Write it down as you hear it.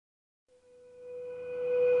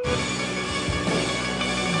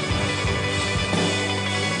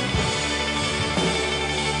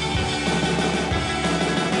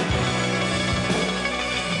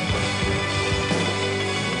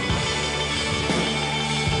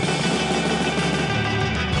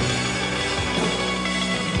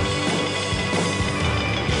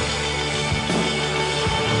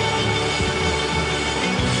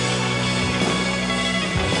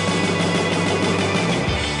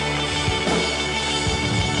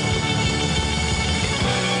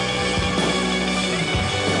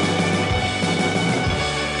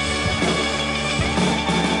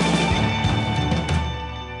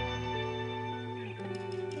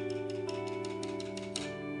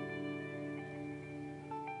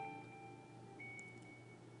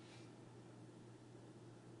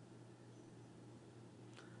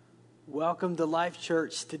Welcome to Life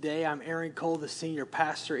Church today. I'm Aaron Cole, the senior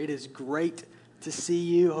pastor. It is great to see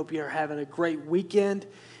you. Hope you're having a great weekend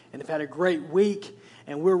and have had a great week.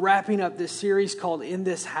 And we're wrapping up this series called In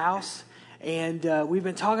This House. And we've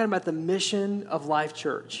been talking about the mission of Life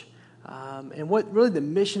Church and what really the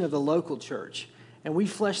mission of the local church. And we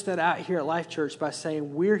fleshed that out here at Life Church by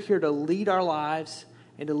saying we're here to lead our lives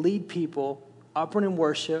and to lead people upward in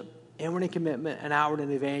worship, inward in commitment, and outward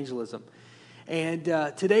in evangelism. And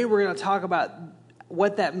today we're going to talk about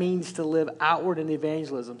what that means to live outward in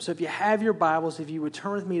evangelism. So if you have your Bibles, if you would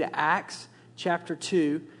turn with me to Acts chapter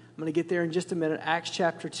 2. I'm going to get there in just a minute, Acts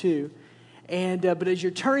chapter 2. And but as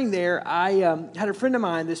you're turning there, I had a friend of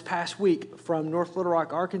mine this past week from North Little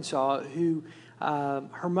Rock, Arkansas, who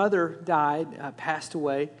her mother died, passed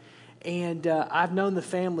away. And I've known the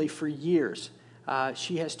family for years.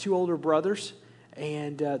 She has two older brothers,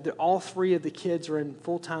 and all three of the kids are in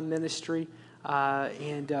full-time ministry.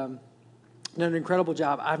 And done an incredible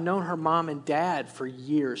job. I've known her mom and dad for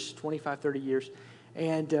years, 25, 30 years.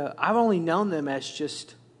 And I've only known them as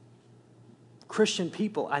just Christian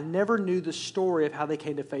people. I never knew the story of how they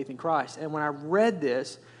came to faith in Christ. And when I read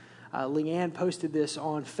this, Leanne posted this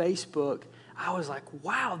on Facebook, I was like,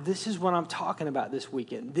 wow, this is what I'm talking about this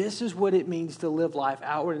weekend. This is what it means to live life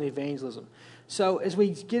outward in evangelism. So as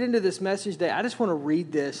we get into this message today, I just want to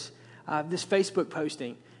read this Facebook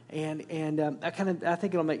posting. And I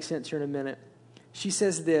think it'll make sense here in a minute. She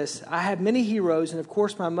says this: I have many heroes, and of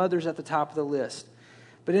course my mother's at the top of the list.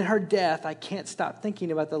 But in her death, I can't stop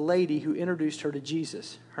thinking about the lady who introduced her to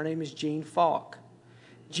Jesus. Her name is Jean Falk.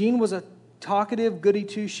 Jean was a talkative goody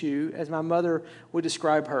two-shoe, as my mother would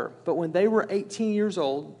describe her. But when they were 18 years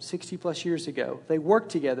old, 60 plus years ago, they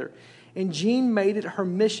worked together, and Jean made it her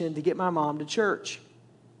mission to get my mom to church.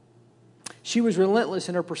 She was relentless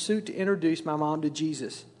in her pursuit to introduce my mom to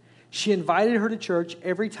Jesus. She invited her to church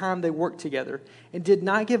every time they worked together and did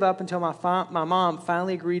not give up until my mom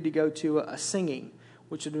finally agreed to go to a singing,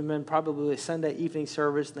 which would have been probably a Sunday evening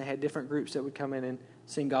service, and they had different groups that would come in and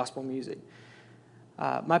sing gospel music.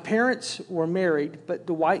 My parents were married, but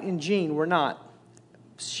Dwight and Jean were not.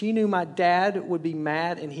 She knew my dad would be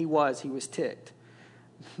mad, and he was ticked.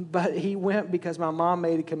 But he went because my mom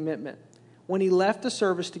made a commitment. When he left the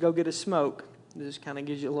service to go get a smoke, this kind of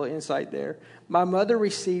gives you a little insight there, my mother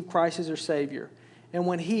received Christ as her Savior. And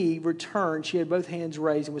when he returned, she had both hands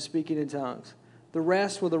raised and was speaking in tongues. The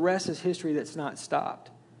rest is history that's not stopped.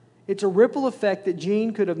 It's a ripple effect that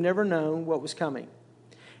Jean could have never known what was coming.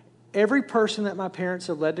 Every person that my parents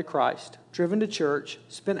have led to Christ, driven to church,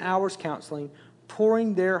 spent hours counseling,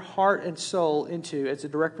 pouring their heart and soul into as a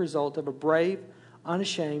direct result of a brave,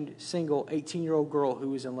 unashamed, single 18-year-old girl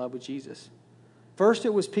who was in love with Jesus. First,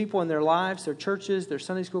 it was people in their lives, their churches, their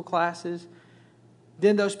Sunday school classes.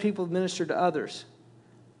 Then those people ministered to others.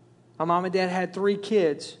 My mom and dad had 3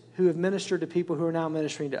 kids who have ministered to people who are now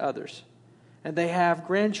ministering to others. And they have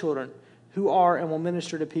grandchildren who are and will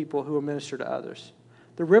minister to people who will minister to others.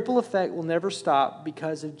 The ripple effect will never stop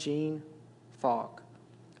because of Jean Falk.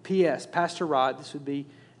 P.S. Pastor Rod, this would be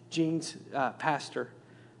Jean's pastor.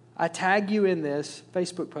 I tag you in this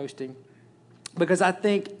Facebook posting because I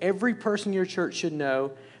think every person in your church should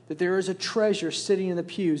know that there is a treasure sitting in the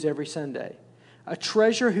pews every Sunday. A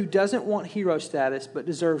treasure who doesn't want hero status but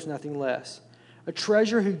deserves nothing less. A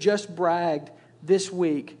treasure who just bragged this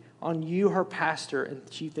week on you, her pastor, and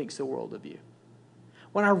she thinks the world of you.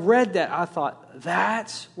 When I read that, I thought,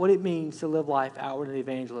 that's what it means to live life outward in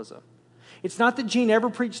evangelism. It's not that Jean ever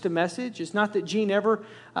preached a message. It's not that Jean ever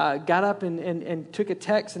got up and took a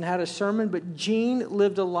text and had a sermon. But Jean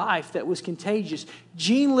lived a life that was contagious.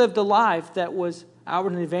 Jean lived a life that was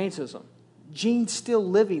outward in evangelism. Jean's still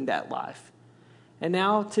living that life. And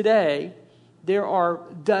now today, there are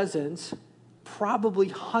dozens, probably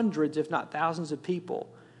hundreds, if not thousands of people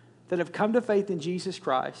that have come to faith in Jesus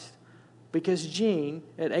Christ because Jean,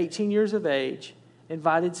 at 18 years of age,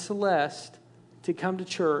 invited Celeste to come to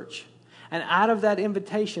church. And out of that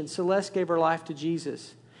invitation, Celeste gave her life to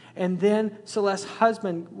Jesus. And then Celeste's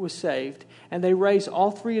husband was saved. And they raised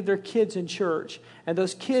all 3 of their kids in church. And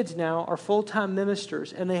those kids now are full-time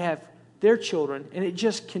ministers. And they have their children. And it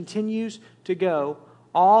just continues to go.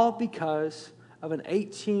 All because of an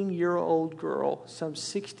 18-year-old girl some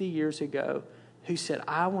 60 years ago who said,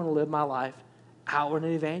 I want to live my life outward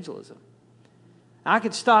in evangelism. I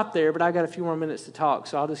could stop there, but I got a few more minutes to talk,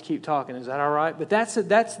 so I'll just keep talking. Is that all right? But that's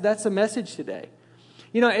the message today.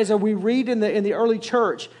 You know, as we read in the early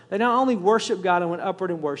church, they not only worship God and went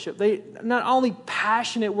upward in worship, they not only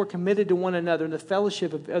passionate were committed to one another in the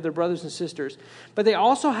fellowship of their brothers and sisters, but they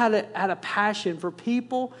also had a passion for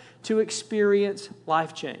people to experience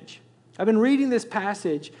life change. I've been reading this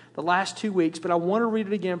passage the last 2 weeks, but I want to read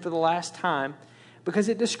it again for the last time because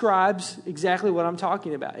it describes exactly what I'm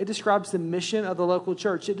talking about. It describes the mission of the local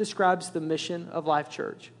church. It describes the mission of Life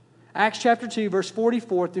Church. Acts chapter 2, verse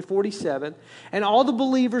 44 through 47. And all the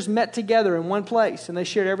believers met together in one place, and they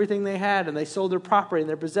shared everything they had, and they sold their property and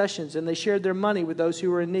their possessions, and they shared their money with those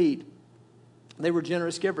who were in need. They were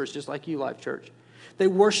generous givers, just like you, Life Church. They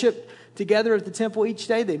worshiped together at the temple each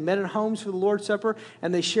day. They met in homes for the Lord's Supper,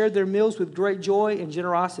 and they shared their meals with great joy and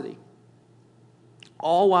generosity,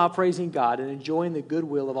 all while praising God and enjoying the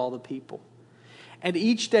goodwill of all the people. And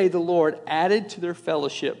each day the Lord added to their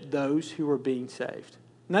fellowship those who were being saved.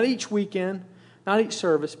 Not each weekend, not each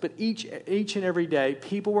service, but each and every day,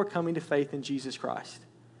 people were coming to faith in Jesus Christ.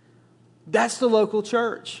 That's the local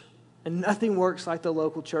church. And nothing works like the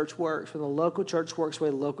local church works. When the local church works the way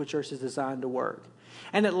the local church is designed to work.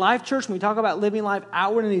 And at Life Church, when we talk about living life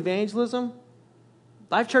outward in evangelism,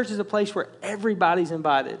 Life Church is a place where everybody's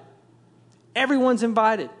invited. Everyone's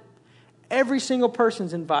invited. Every single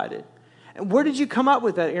person's invited. And where did you come up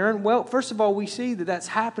with that, Aaron? Well, first of all, we see that that's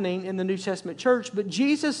happening in the New Testament church. But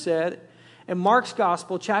Jesus said in Mark's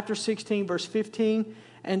Gospel, chapter 16, verse 15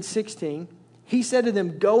 and 16, He said to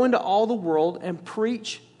them, "Go into all the world and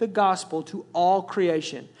preach the gospel to all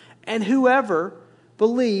creation. And whoever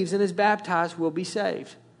believes and is baptized will be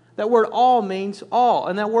saved." That word all means all.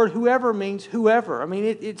 And that word whoever means whoever. I mean,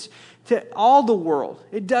 it's to all the world.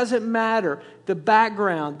 It doesn't matter the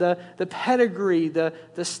background, the pedigree, the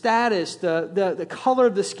status, the color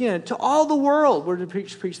of the skin. To all the world, we're to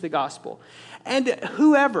preach the gospel. And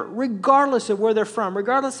whoever, regardless of where they're from,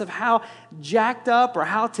 regardless of how jacked up or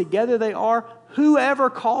how together they are, whoever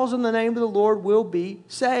calls on the name of the Lord will be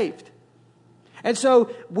saved. And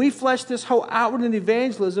so we flesh this whole outward in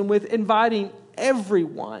evangelism with inviting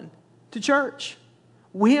everyone to church.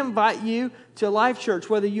 We invite you to Life Church,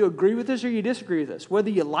 whether you agree with us or you disagree with us, whether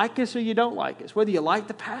you like us or you don't like us, whether you like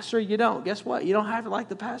the pastor or you don't. Guess what? You don't have to like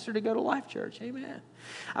the pastor to go to Life Church. Amen.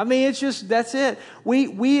 I mean, it's just, that's it.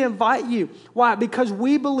 We invite you. Why? Because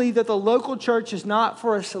we believe that the local church is not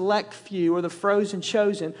for a select few or the frozen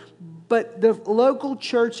chosen, but the local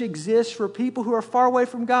church exists for people who are far away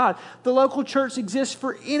from God. The local church exists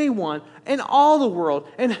for anyone in all the world.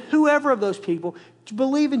 And whoever of those people to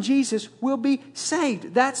believe in Jesus will be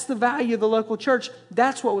saved. That's the value of the local church.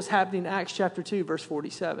 That's what was happening in Acts chapter 2, verse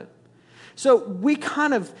 47. So we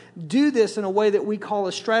kind of do this in a way that we call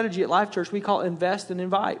a strategy at Life Church. We call invest and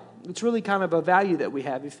invite. It's really kind of a value that we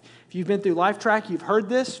have. If you've been through Life Track, you've heard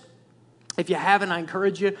this. If you haven't, I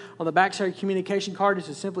encourage you on the backside of your communication card is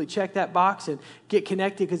to simply check that box and get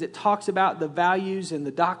connected because it talks about the values and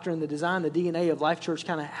the doctrine, the design, the DNA of Life Church,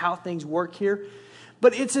 kind of how things work here.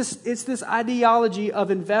 But it's this ideology of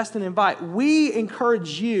invest and invite. We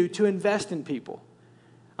encourage you to invest in people.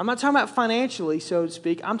 I'm not talking about financially, so to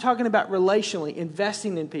speak. I'm talking about relationally,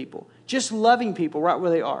 investing in people. Just loving people right where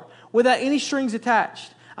they are, without any strings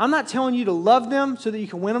attached. I'm not telling you to love them so that you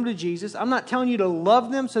can win them to Jesus. I'm not telling you to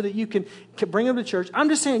love them so that you can bring them to church. I'm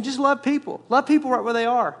just saying just love people. Love people right where they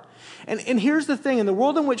are. And here's the thing. In the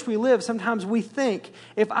world in which we live, sometimes we think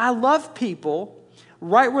if I love people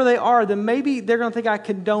right where they are, then maybe they're going to think I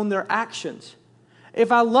condone their actions.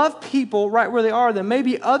 If I love people right where they are, then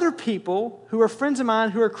maybe other people who are friends of mine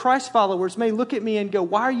who are Christ followers may look at me and go,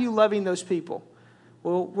 why are you loving those people?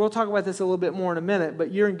 Well, we'll talk about this a little bit more in a minute,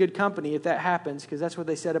 but you're in good company if that happens, because that's what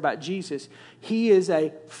they said about Jesus. He is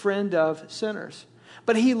a friend of sinners.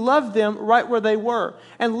 But he loved them right where they were.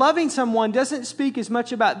 And loving someone doesn't speak as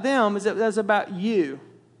much about them as it does about you.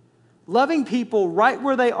 Loving people right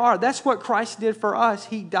where they are, that's what Christ did for us.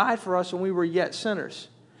 He died for us when we were yet sinners.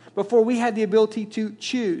 Before we had the ability to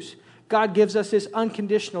choose. God gives us this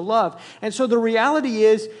unconditional love. And so the reality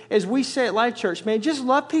is, as we say at Life Church, man, just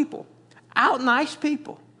love people. Out nice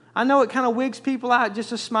people. I know it kind of wigs people out just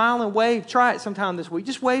to smile and wave. Try it sometime this week.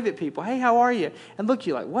 Just wave at people. Hey, how are you? And look,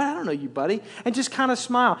 you're like, what? I don't know you, buddy. And just kind of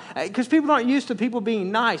smile. Because people aren't used to people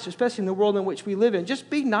being nice, especially in the world in which we live in. Just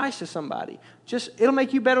be nice to somebody. It'll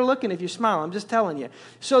make you better looking if you smile. I'm just telling you.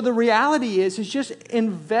 So the reality is just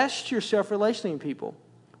invest yourself relationally in people.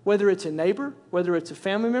 Whether it's a neighbor, whether it's a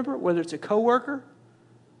family member, whether it's a coworker,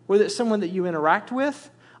 whether it's someone that you interact with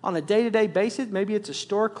on a day-to-day basis. Maybe it's a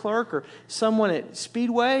store clerk or someone at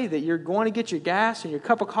Speedway that you're going to get your gas and your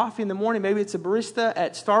cup of coffee in the morning. Maybe it's a barista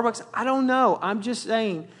at Starbucks. I don't know. I'm just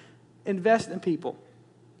saying invest in people.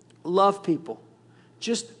 Love people.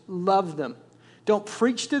 Just love them. Don't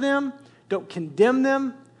preach to them. Don't condemn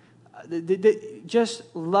them. Just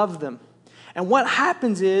love them. And what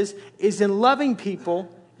happens is in loving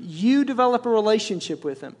people, you develop a relationship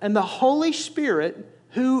with them. And the Holy Spirit,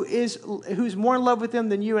 who's more in love with them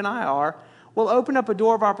than you and I are, will open up a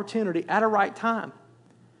door of opportunity at a right time.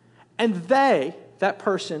 And that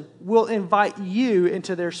person, will invite you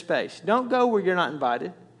into their space. Don't go where you're not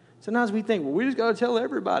invited. Sometimes we think, well, we just got to tell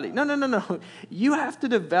everybody. No. You have to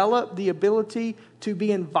develop the ability to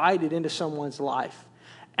be invited into someone's life.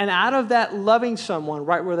 And out of that loving someone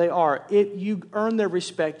right where they are, you earn their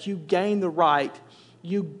respect, you gain the right,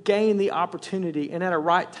 you gain the opportunity, and at a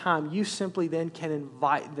right time, you simply then can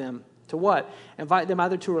invite them to what? Invite them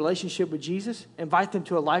either to a relationship with Jesus, invite them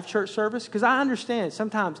to a life church service. Because I understand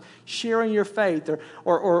sometimes sharing your faith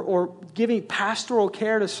or giving pastoral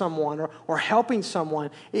care to someone or helping someone,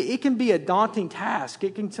 it can be a daunting task.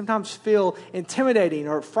 It can sometimes feel intimidating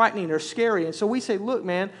or frightening or scary. And so we say, look,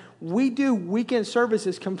 man, we do weekend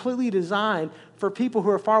services completely designed for people who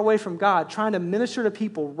are far away from God, trying to minister to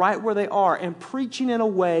people right where they are and preaching in a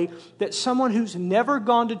way that someone who's never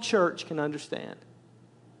gone to church can understand.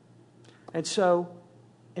 And so,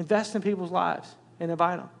 invest in people's lives and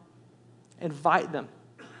invite them. Invite them.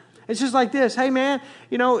 It's just like this. Hey, man,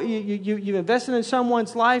 you've invested in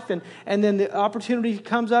someone's life, and then the opportunity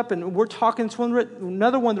comes up, and we're talking. It's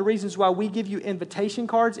another one of the reasons why we give you invitation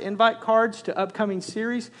cards, invite cards to upcoming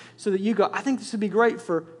series, so that you go, I think this would be great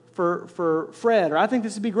for Fred, or I think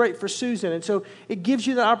this would be great for Susan. And so it gives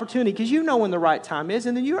you the opportunity, because you know when the right time is,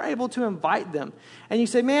 and then you're able to invite them. And you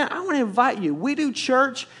say, man, I want to invite you. We do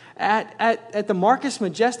church at the Marcus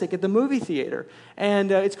Majestic at the movie theater.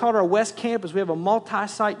 And it's called our West Campus. We have a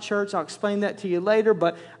multi-site church. I'll explain that to you later.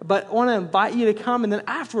 But I want to invite you to come. And then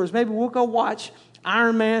afterwards, maybe we'll go watch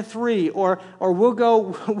Iron Man 3, or we'll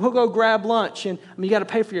go grab lunch. And I mean, you got to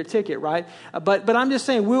pay for your ticket, right? But I'm just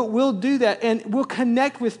saying we'll do that, and we'll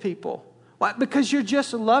connect with people. Why? Because you're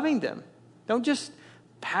just loving them. Don't just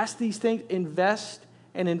pass these things. Invest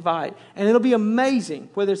and invite. And it'll be amazing,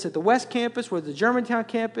 whether it's at the West Campus, whether it's the Germantown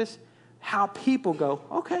campus, how people go,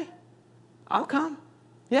 okay, I'll come.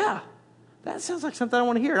 Yeah, that sounds like something I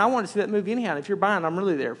want to hear. And I want to see that movie anyhow. And if you're buying, I'm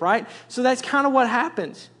really there, right? So that's kind of what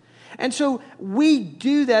happens. And so we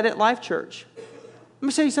do that at Life Church. Let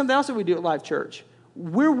me tell you something else that we do at Life Church.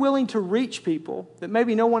 We're willing to reach people that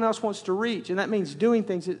maybe no one else wants to reach. And that means doing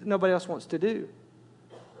things that nobody else wants to do.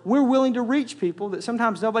 We're willing to reach people that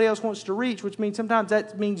sometimes nobody else wants to reach, which means sometimes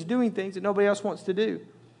that means doing things that nobody else wants to do.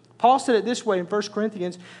 Paul said it this way in 1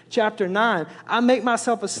 Corinthians chapter 9. I make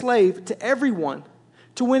myself a slave to everyone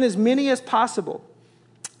to win as many as possible.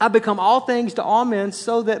 I become all things to all men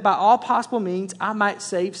so that by all possible means I might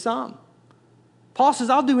save some. Paul says,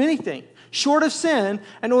 I'll do anything short of sin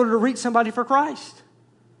in order to reach somebody for Christ.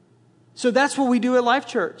 So that's what we do at Life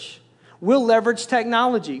Church. We'll leverage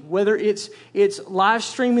technology, whether it's live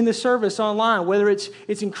streaming the service online, whether it's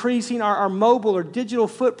increasing our mobile or digital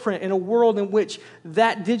footprint in a world in which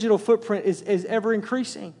that digital footprint is ever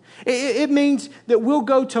increasing. It means that we'll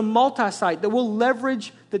go to multi-site, that we'll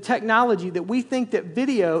leverage the technology, that we think that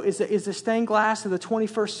video is the stained glass of the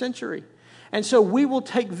 21st century. And so we will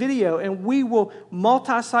take video and we will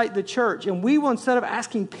multi-site the church. And we will, instead of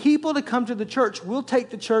asking people to come to the church, we'll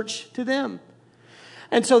take the church to them.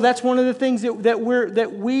 And so that's one of the things that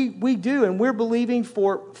we do, and we're believing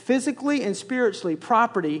for physically and spiritually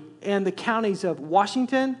property in the counties of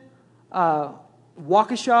Washington,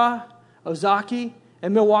 Waukesha, Ozaukee,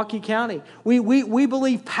 and Milwaukee County. We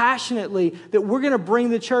believe passionately that we're going to bring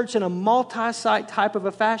the church in a multi-site type of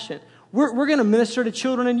a fashion. We're going to minister to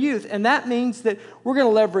children and youth, and that means that we're going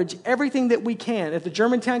to leverage everything that we can. At the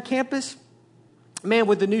Germantown campus, man,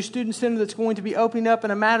 with the new student center that's going to be opening up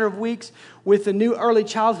in a matter of weeks, with the new early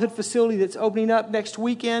childhood facility that's opening up next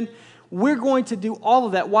weekend, we're going to do all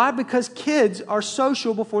of that. Why? Because kids are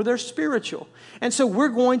social before they're spiritual. And so we're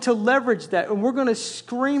going to leverage that, and we're going to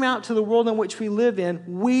scream out to the world in which we live in,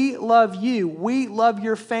 we love you, we love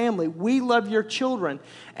your family, we love your children,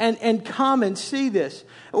 and come and see this.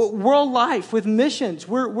 World Life with missions,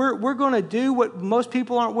 we're going to do what most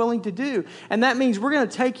people aren't willing to do. And that means we're going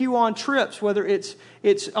to take you on trips, whether it's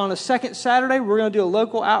on a second Saturday, we're going to do a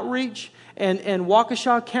local outreach in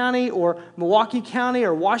Waukesha County or Milwaukee County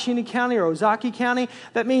or Washington County or Ozaukee County.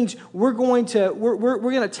 That means we're going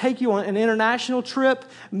to take you on an international trip,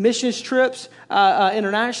 missions trips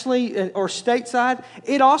internationally or stateside.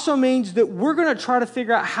 It also means that we're going to try to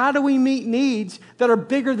figure out how do we meet needs that are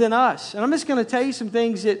bigger than us. And I'm just going to tell you some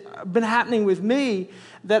things that have been happening with me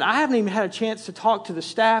that I haven't even had a chance to talk to the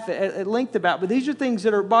staff at length about. But these are things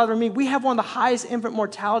that are bothering me. We have one of the highest infant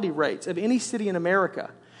mortality rates of any city in America.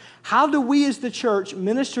 How do we as the church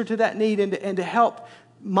minister to that need and to help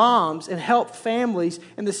moms and help families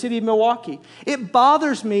in the city of Milwaukee. It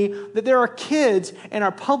bothers me that there are kids in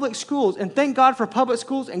our public schools, and thank God for public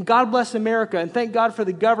schools, and God bless America, and thank God for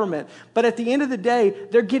the government. But at the end of the day,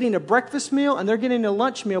 they're getting a breakfast meal and they're getting a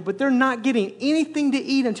lunch meal, but they're not getting anything to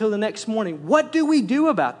eat until the next morning. What do we do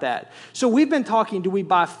about that? So we've been talking, do we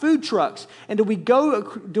buy food trucks? And do we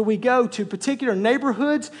go to particular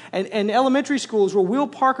neighborhoods and elementary schools where we'll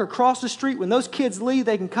park across the street? When those kids leave,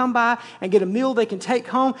 they can come by and get a meal they can take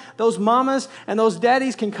home. Those mamas and those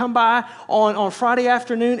daddies can come by on Friday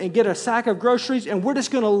afternoon and get a sack of groceries, and we're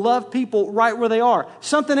just going to love people right where they are.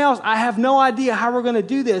 Something else, I have no idea how we're going to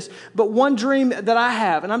do this, but one dream that I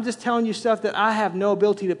have, and I'm just telling you stuff that I have no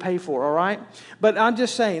ability to pay for, all right? But I'm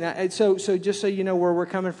just saying, so just so you know where we're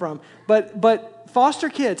coming from. But foster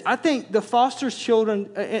kids, I think the foster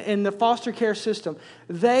children in the foster care system,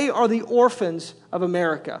 they are the orphans of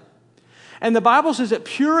America. And the Bible says that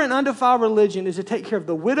pure and undefiled religion is to take care of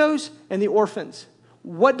the widows and the orphans.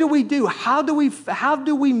 What do we do? How do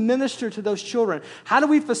we minister to those children? How do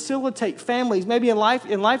we facilitate families, maybe in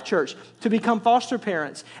Life Church, to become foster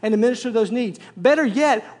parents and to minister to those needs? Better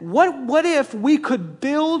yet, what if we could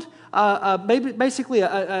build basically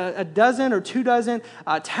a dozen or 24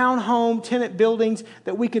 townhome tenant buildings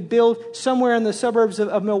that we could build somewhere in the suburbs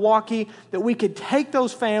of Milwaukee, that we could take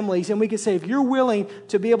those families and we could say, if you're willing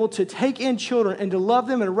to be able to take in children and to love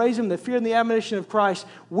them and raise them in the fear and the admonition of Christ,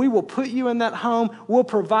 we will put you in that home, we'll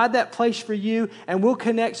provide that place for you, and we'll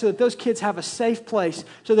connect so that those kids have a safe place,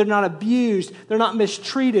 so they're not abused, they're not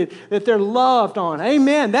mistreated, that they're loved on.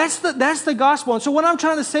 Amen. That's the gospel. And so what I'm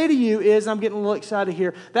trying to say to you is, I'm getting a little excited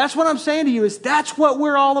here, that's what I'm saying to you is that's what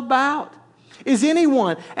we're all about. Is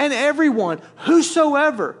anyone and everyone,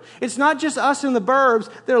 whosoever. It's not just us in the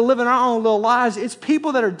burbs that are living our own little lives. It's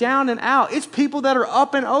people that are down and out. It's people that are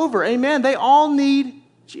up and over. Amen. They all need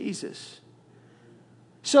Jesus.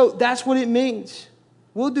 So that's what it means.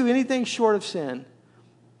 We'll do anything short of sin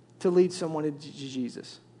to lead someone to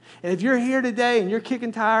Jesus. And if you're here today and you're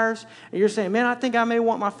kicking tires and you're saying, man, I think I may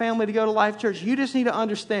want my family to go to Life Church, you just need to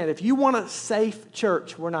understand, if you want a safe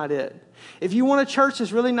church, we're not it. If you want a church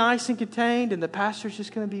that's really nice and contained and the pastor's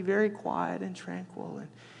just going to be very quiet and tranquil and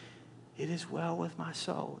it is well with my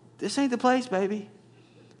soul, this ain't the place, baby.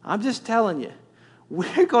 I'm just telling you,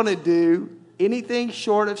 we're going to do anything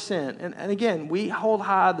short of sin. And again, we hold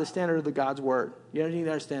high the standard of the God's Word. You need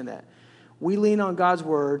to understand that. We lean on God's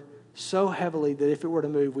Word so heavily that if it were to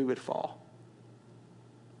move, we would fall.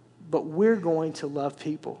 But we're going to love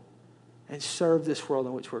people and serve this world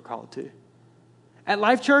in which we're called to. At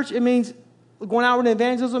Life Church, it means going outward in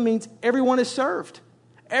evangelism means everyone is served.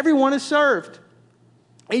 Everyone is served.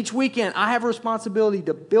 Each weekend, I have a responsibility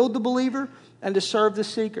to build the believer and to serve the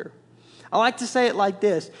seeker. I like to say it like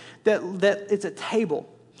this, that it's a table.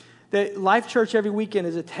 That Life Church every weekend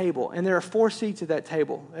is a table, and there are 4 seats at that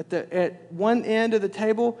table. At one end of the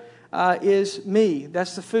table is me.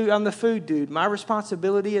 That's the food. I'm the food dude. My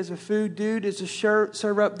responsibility as a food dude is to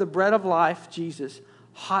serve up the bread of life, Jesus,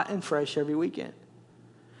 hot and fresh every weekend.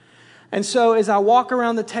 And so as I walk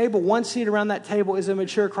around the table, one seat around that table is a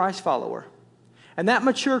mature Christ follower. And that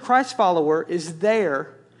mature Christ follower is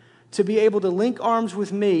there to be able to link arms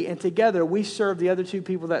with me, and together we serve the other 2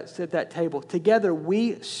 people that sit at that table. Together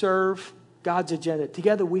we serve God's agenda.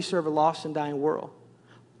 Together we serve a lost and dying world.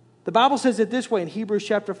 The Bible says it this way in Hebrews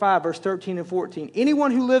chapter 5, verse 13 and 14.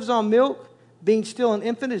 Anyone who lives on milk, being still an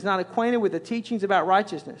infant, is not acquainted with the teachings about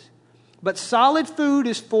righteousness. But solid food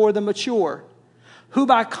is for the mature, who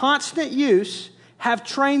by constant use have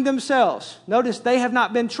trained themselves. Notice they have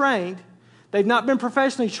not been trained. They've not been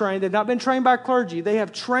professionally trained. They've not been trained by clergy. They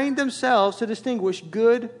have trained themselves to distinguish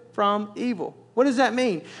good from evil. What does that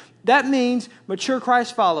mean? That means mature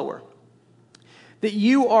Christ follower. That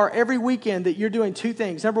you are every weekend that you're doing 2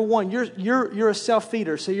 things. Number one, you're a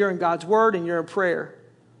self-feeder. So you're in God's Word and you're in prayer.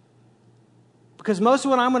 Because most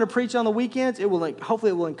of what I'm going to preach on the weekends,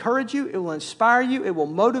 hopefully it will encourage you. It will inspire you. It will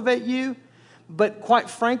motivate you. But quite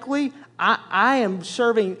frankly, I am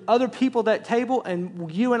serving other people at that table,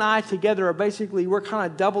 and you and I together are basically, we're kind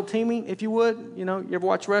of double teaming, if you would. You know, you ever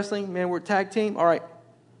watch wrestling? Man, we're a tag team. All right.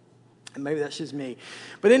 And maybe that's just me.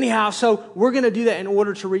 But anyhow, so we're going to do that in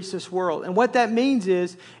order to reach this world. And what that means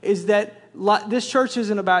is that this church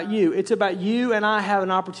isn't about you. It's about you and I have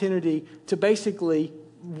an opportunity to basically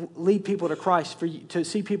lead people to Christ, to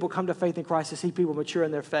see people come to faith in Christ, to see people mature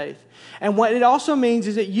in their faith. And what it also means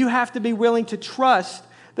is that you have to be willing to trust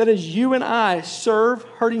that as you and I serve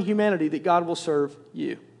hurting humanity, that God will serve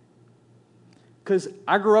you. Because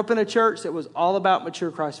I grew up in a church that was all about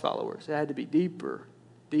mature Christ followers. It had to be deeper,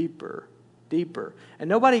 deeper, deeper. And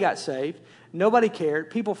nobody got saved. Nobody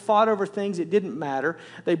cared. People fought over things that didn't matter.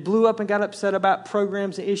 They blew up and got upset about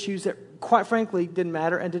programs and issues that, quite frankly, didn't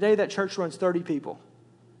matter. And today that church runs 30 people.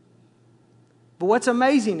 But what's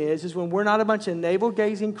amazing is when we're not a bunch of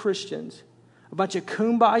navel-gazing Christians, a bunch of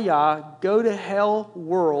kumbaya, go-to-hell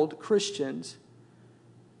world Christians,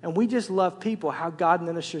 and we just love people, how God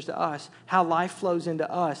ministers to us, how life flows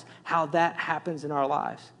into us, how that happens in our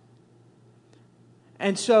lives.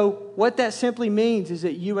 And so what that simply means is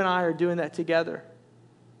that you and I are doing that together.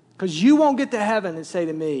 Because you won't get to heaven and say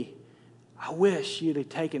to me, I wish you'd have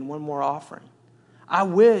taken one more offering. I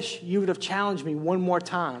wish you would have challenged me one more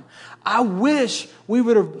time. I wish we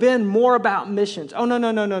would have been more about missions. Oh,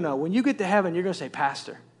 no. When you get to heaven, you're going to say,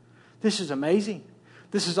 Pastor, this is amazing.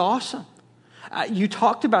 This is awesome. You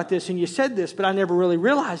talked about this and you said this, but I never really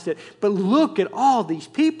realized it. But look at all these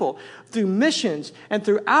people through missions and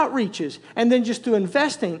through outreaches and then just through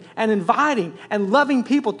investing and inviting and loving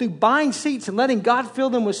people, through buying seats and letting God fill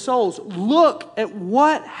them with souls. Look at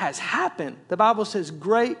what has happened. The Bible says,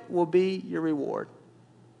 great will be your reward.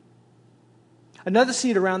 Another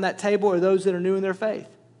seat around that table are those that are new in their faith.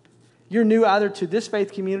 You're new either to this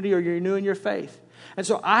faith community or you're new in your faith. And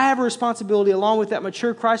so I have a responsibility along with that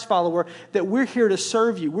mature Christ follower that we're here to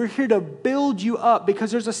serve you. We're here to build you up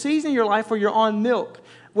because there's a season in your life where you're on milk,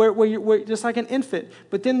 where you're just like an infant.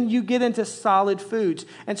 But then you get into solid foods.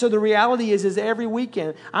 And so the reality is every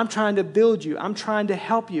weekend I'm trying to build you. I'm trying to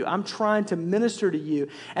help you. I'm trying to minister to you.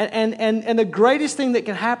 And the greatest thing that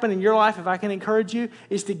can happen in your life, if I can encourage you,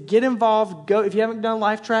 is to get involved. Go, if you haven't done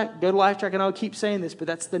Life Track, go to Life Track. And I'll keep saying this, but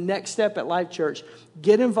that's the next step at Life Church.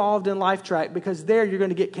 Get involved in Life Track because there you're going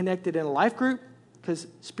to get connected in a life group because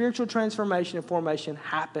spiritual transformation and formation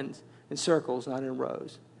happens in circles, not in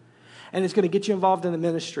rows. And it's going to get you involved in the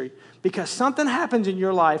ministry because something happens in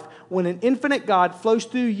your life when an infinite God flows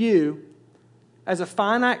through you as a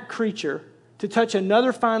finite creature to touch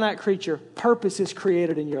another finite creature. Purpose is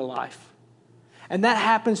created in your life. And that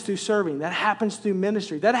happens through serving. That happens through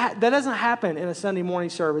ministry. That doesn't happen in a Sunday morning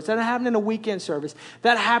service. That doesn't happen in a weekend service.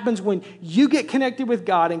 That happens when you get connected with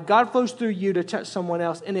God and God flows through you to touch someone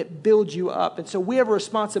else and it builds you up. And so we have a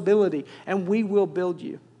responsibility and we will build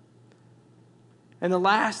you. And the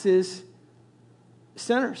last is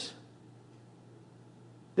sinners.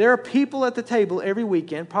 There are people at the table every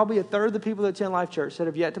weekend, probably a third of the people that attend Life Church that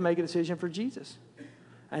have yet to make a decision for Jesus.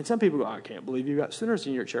 And some people go, I can't believe you've got sinners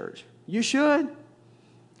in your church. You should.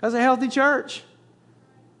 That's a healthy church.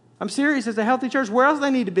 I'm serious. It's a healthy church. Where else do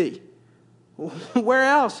they need to be? Where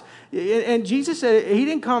else? And Jesus said he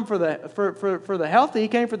didn't come for the healthy. He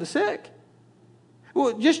came for the sick.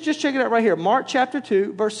 Well, just check it out right here. Mark chapter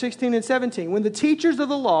 2, verse 16 and 17. When the teachers of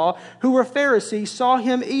the law, who were Pharisees, saw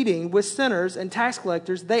him eating with sinners and tax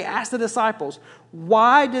collectors, they asked the disciples,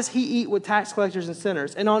 why does he eat with tax collectors and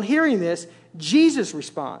sinners? And on hearing this, Jesus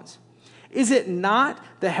responds, is it not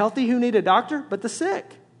the healthy who need a doctor, but the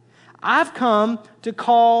sick? I've come to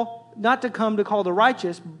call, not to come to call the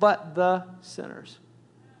righteous, but the sinners.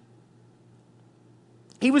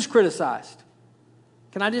 He was criticized.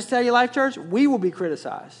 Can I just tell you, Life Church, we will be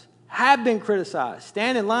criticized, have been criticized,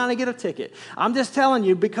 stand in line to get a ticket. I'm just telling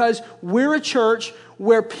you because we're a church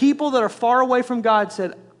where people that are far away from God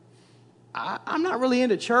said, I'm not really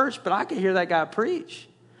into church, but I can hear that guy preach.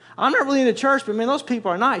 I'm not really into church, but man, those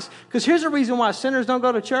people are nice. Because here's the reason why sinners don't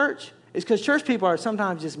go to church. It's because church people are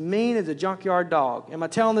sometimes just mean as a junkyard dog. Am I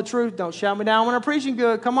telling the truth? Don't shout me down when I'm preaching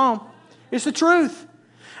good. Come on. It's the truth.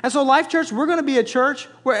 And so Life Church, we're going to be a church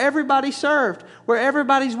where everybody's served, where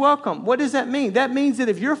everybody's welcome. What does that mean? That means that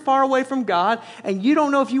if you're far away from God and you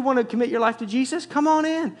don't know if you want to commit your life to Jesus, come on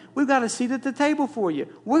in. We've got a seat at the table for you.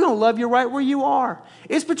 We're going to love you right where you are.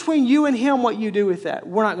 It's between you and him what you do with that.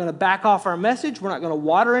 We're not going to back off our message. We're not going to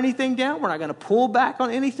water anything down. We're not going to pull back on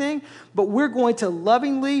anything. But we're going to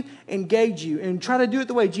lovingly engage you and try to do it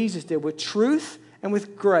the way Jesus did, with truth and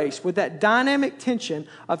with grace, with that dynamic tension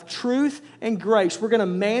of truth and grace. We're going to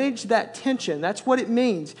manage that tension. That's what it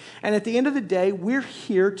means. And at the end of the day, we're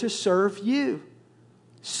here to serve you.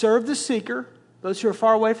 Serve the seeker, those who are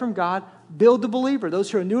far away from God. Build the believer,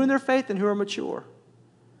 those who are new in their faith and who are mature.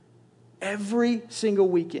 Every single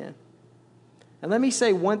weekend. And let me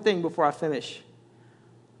say one thing before I finish.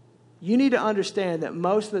 You need to understand that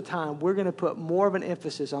most of the time, we're going to put more of an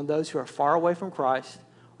emphasis on those who are far away from Christ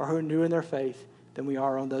or who are new in their faith than we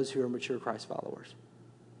are on those who are mature Christ followers.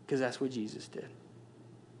 Because that's what Jesus did.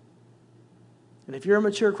 And if you're a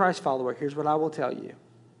mature Christ follower, here's what I will tell you.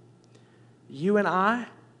 You and I,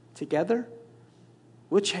 together,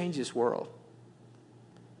 we'll change this world.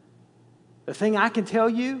 The thing I can tell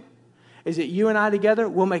you is that you and I together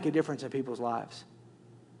will make a difference in people's lives.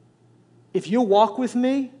 if you'll walk with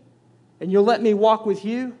me and you'll let me walk with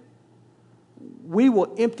you, we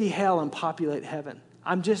will empty hell and populate heaven.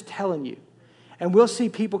 I'm just telling you. And we'll see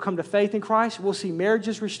people come to faith in Christ. We'll see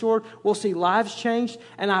marriages restored. We'll see lives changed.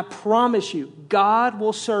 And I promise you, God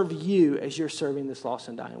will serve you as you're serving this lost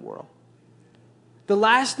and dying world. The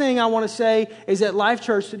last thing I want to say is that Life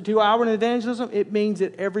Church, to do our evangelism, it means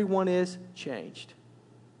that everyone is changed.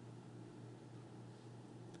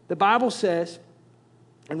 The Bible says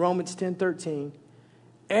in Romans 10:13,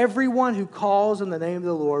 everyone who calls on the name of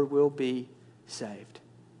the Lord will be saved.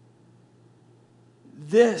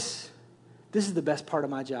 This is the best part of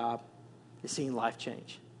my job, is seeing life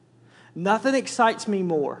change. Nothing excites me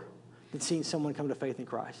more than seeing someone come to faith in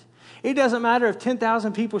Christ. It doesn't matter if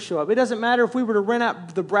 10,000 people show up. It doesn't matter if we were to rent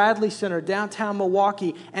out the Bradley Center downtown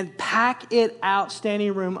Milwaukee and pack it out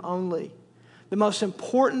standing room only. The most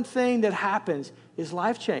important thing that happens is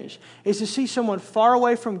life change, is to see someone far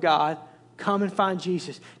away from God come and find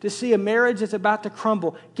Jesus. To see a marriage that's about to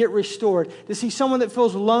crumble get restored. To see someone that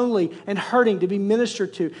feels lonely and hurting to be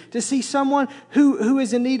ministered to. To see someone who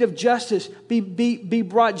is in need of justice be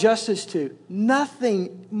brought justice to.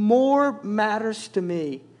 Nothing more matters to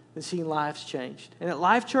me than seeing lives changed. And at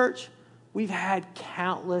Life Church, we've had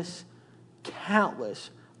countless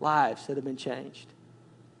lives that have been changed.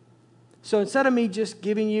 So instead of me just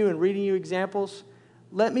giving you and reading you examples,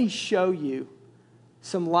 let me show you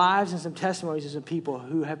some lives and some testimonies of some people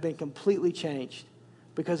who have been completely changed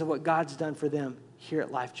because of what God's done for them here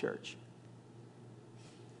at Life Church.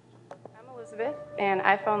 I'm Elizabeth, and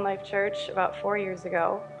I found Life Church about 4 years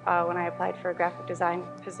ago when I applied for a graphic design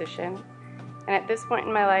position. And at this point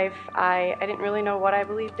in my life, I didn't really know what I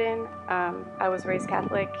believed in. I was raised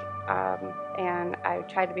Catholic, and I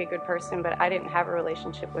tried to be a good person, but I didn't have a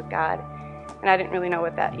relationship with God, and I didn't really know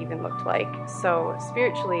what that even looked like. So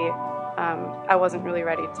spiritually, I wasn't really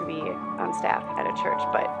ready to be on staff at a church,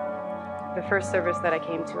 but the first service that I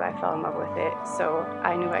came to, I fell in love with it, so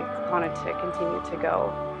I knew I wanted to continue to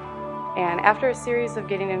go. And after a series of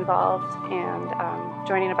getting involved and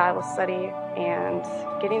joining a Bible study and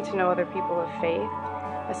getting to know other people of faith,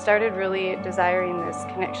 I started really desiring this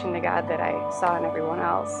connection to God that I saw in everyone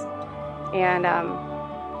else. And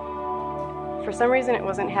for some reason it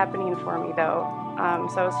wasn't happening for me though,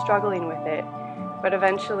 so I was struggling with it. But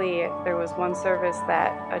eventually there was one service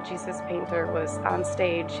that a Jesus painter was on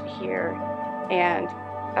stage here, and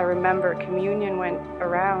I remember communion went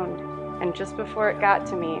around, and just before it got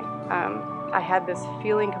to me, I had this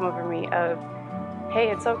feeling come over me of,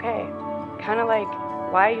 hey, it's okay. Kind of like,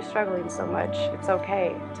 why are you struggling so much? It's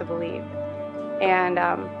okay to believe. And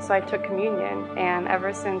so I took communion, and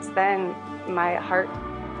ever since then, my heart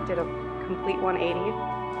did a complete 180.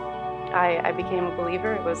 I became a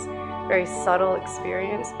believer. It was a very subtle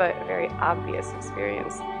experience, but a very obvious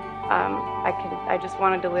experience. I just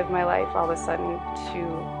wanted to live my life all of a sudden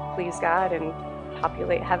to please God and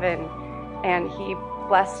populate heaven. And He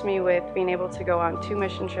blessed me with being able to go on 2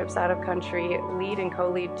 mission trips out of country, lead and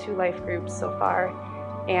co-lead 2 life groups so far,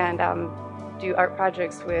 and do art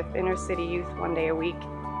projects with inner city youth 1 day a week.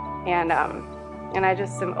 And I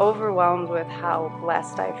just am overwhelmed with how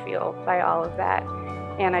blessed I feel by all of that.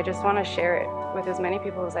 And I just want to share it with as many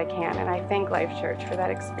people as I can. And I thank Life Church for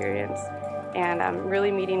that experience and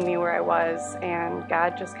really meeting me where I was. And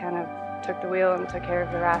God just kind of took the wheel and took care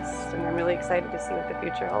of the rest. And I'm really excited to see what the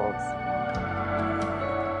future holds.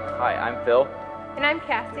 Hi, I'm Phil. And I'm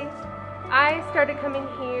Cassie. I started coming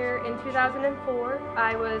here in 2004.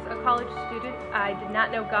 I was a college student. I did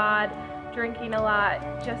not know God, drinking a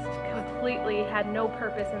lot, just completely had no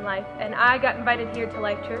purpose in life. And I got invited here to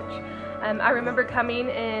Life Church. I remember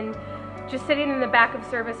coming and just sitting in the back of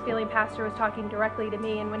service feeling Pastor was talking directly to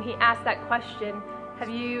me. And when he asked that question, have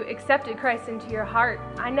you accepted Christ into your heart?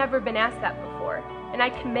 I'd never been asked that before. And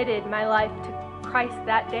I committed my life to Christ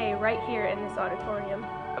that day right here in this auditorium.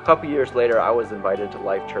 A couple years later, I was invited to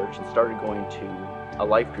Life Church and started going to a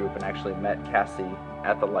life group and actually met Cassie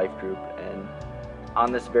at the life group. And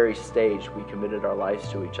on this very stage, we committed our lives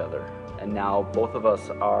to each other. And now both of us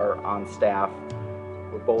are on staff.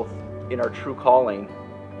 We're both in our true calling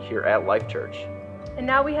here at Life Church. And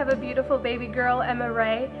now we have a beautiful baby girl, Emma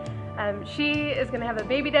Ray. She is going to have a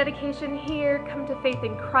baby dedication here, come to faith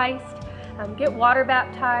in Christ, get water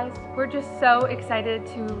baptized. We're just so excited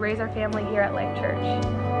to raise our family here at Life Church.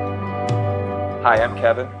 Hi, I'm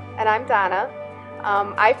Kevin. And I'm Donna.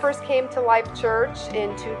 I first came to Life Church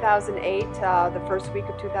in 2008, the first week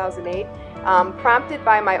of 2008, prompted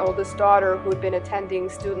by my oldest daughter who had been attending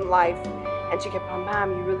student life. And she kept going,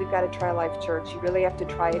 Mom, you really got to try Life Church. You really have to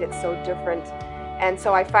try it. It's so different. And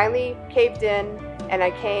so I finally caved in, and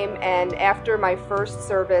I came, and after my first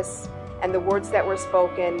service, and the words that were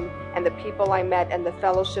spoken and the people I met and the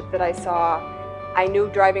fellowship that I saw, I knew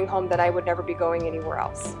driving home that I would never be going anywhere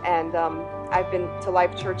else. And I've been to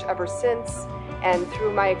Life Church ever since, and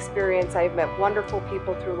through my experience I've met wonderful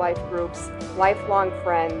people through life groups, lifelong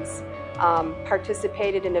friends,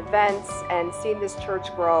 participated in events and seen this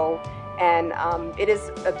church grow. And it is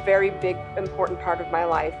a very big, important part of my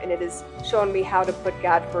life, and it has shown me how to put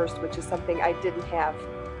God first, which is something I didn't have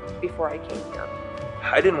before I came here.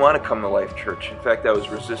 I didn't want to come to Life Church. In fact, I was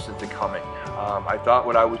resistant to coming. I thought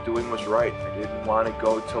what I was doing was right. I didn't want to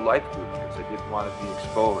go to Life Group because I didn't want to be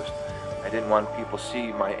exposed. I didn't want people to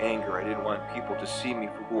see my anger. I didn't want people to see me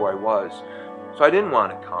for who I was. So I didn't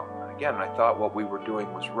want to come. Again, I thought what we were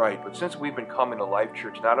doing was right. But since we've been coming to Life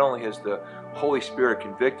Church, not only has the Holy Spirit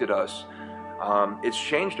convicted us, it's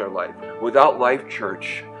changed our life. Without Life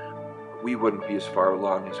Church, we wouldn't be as far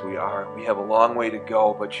along as we are. We have a long way to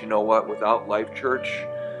go, but you know what? Without Life Church,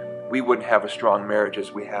 we wouldn't have a strong marriage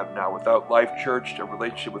as we have now. Without Life Church, a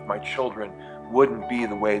relationship with my children wouldn't be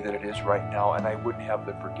the way that it is right now, and I wouldn't have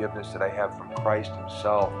the forgiveness that I have from Christ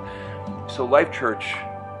Himself. So Life Church,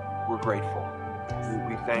 we're grateful.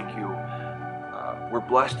 We thank you. We're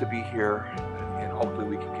blessed to be here, and hopefully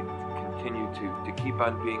we can continue to keep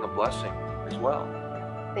on being a blessing as well.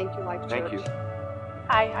 Thank you, Life Church. Thank you.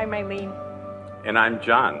 Hi, I'm Eileen. And I'm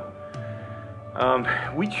John.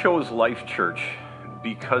 We chose Life Church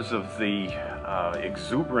because of the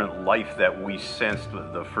exuberant life that we sensed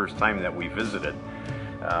the first time that we visited.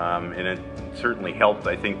 And it certainly helped,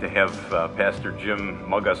 I think, to have Pastor Jim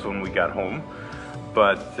mug us when we got home.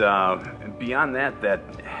 But beyond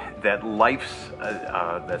that life's,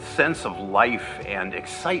 that sense of life and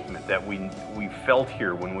excitement that we felt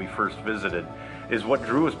here when we first visited is what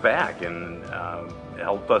drew us back and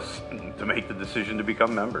helped us to make the decision to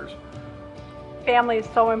become members. Family is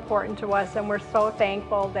so important to us, and we're so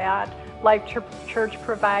thankful that Life Church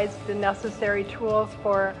provides the necessary tools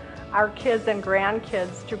for our kids and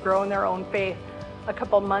grandkids to grow in their own faith. A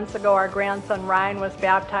couple months ago, our grandson Ryan was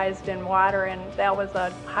baptized in water, and that was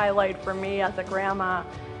a highlight for me as a grandma.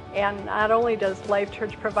 And not only does Life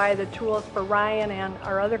Church provide the tools for Ryan and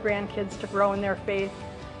our other grandkids to grow in their faith,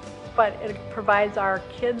 but it provides our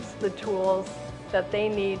kids the tools that they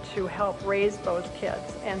need to help raise those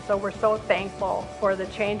kids. And so we're so thankful for the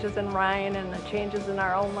changes in Ryan and the changes in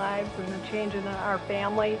our own lives and the changes in our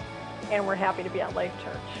family, and we're happy to be at Life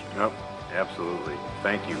Church. Yep, absolutely.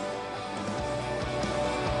 Thank you.